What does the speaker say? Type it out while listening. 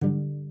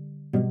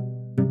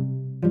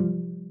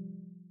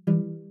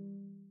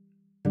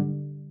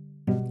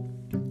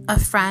A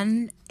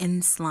Friend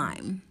in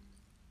Slime.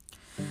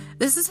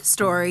 This is a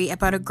story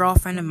about a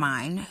girlfriend of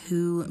mine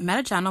who met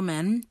a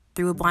gentleman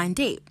through a blind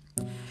date.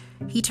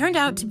 He turned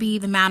out to be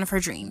the man of her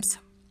dreams.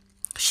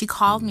 She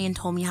called me and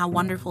told me how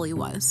wonderful he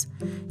was.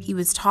 He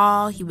was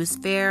tall, he was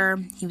fair,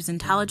 he was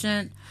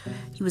intelligent,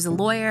 he was a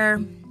lawyer.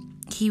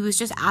 He was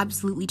just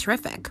absolutely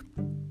terrific.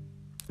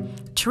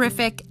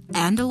 Terrific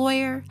and a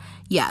lawyer?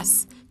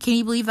 Yes. Can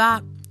you believe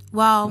that?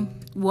 Well,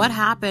 what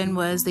happened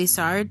was they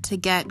started to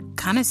get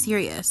kind of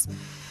serious.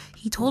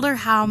 He told her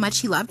how much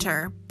he loved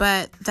her,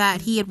 but that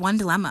he had one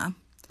dilemma.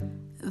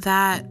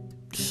 That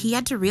he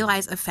had to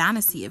realize a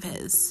fantasy of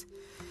his.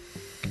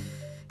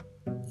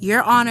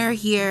 Your Honor,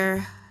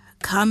 here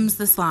comes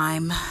the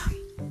slime.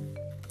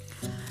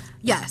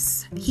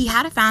 Yes, he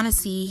had a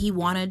fantasy he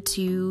wanted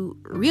to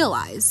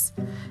realize.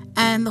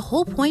 And the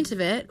whole point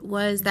of it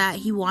was that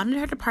he wanted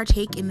her to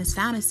partake in this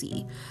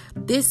fantasy.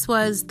 This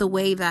was the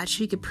way that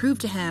she could prove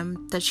to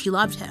him that she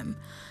loved him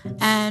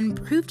and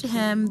prove to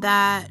him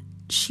that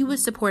she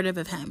was supportive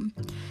of him.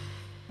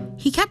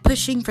 He kept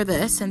pushing for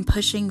this and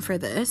pushing for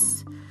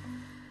this.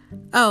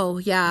 Oh,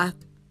 yeah,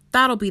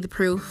 that'll be the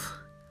proof.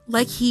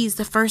 Like he's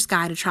the first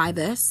guy to try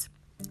this.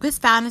 This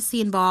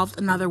fantasy involved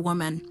another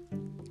woman.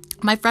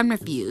 My friend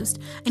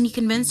refused, and he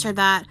convinced her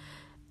that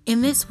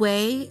in this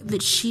way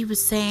that she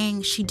was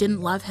saying she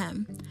didn't love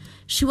him.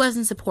 She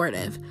wasn't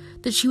supportive,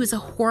 that she was a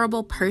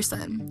horrible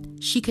person.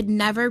 She could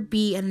never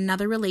be in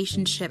another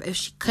relationship if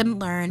she couldn't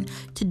learn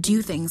to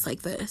do things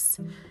like this.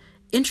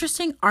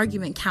 Interesting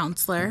argument,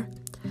 counselor.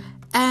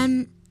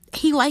 And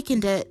he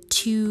likened it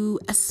to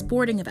a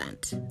sporting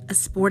event. A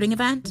sporting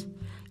event?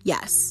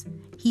 Yes.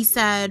 He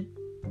said,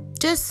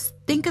 just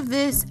think of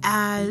this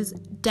as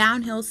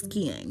downhill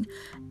skiing.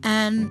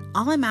 And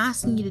all I'm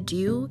asking you to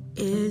do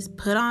is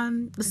put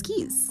on the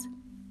skis.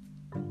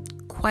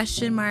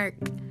 Question mark,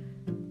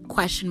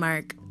 question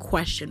mark,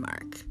 question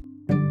mark.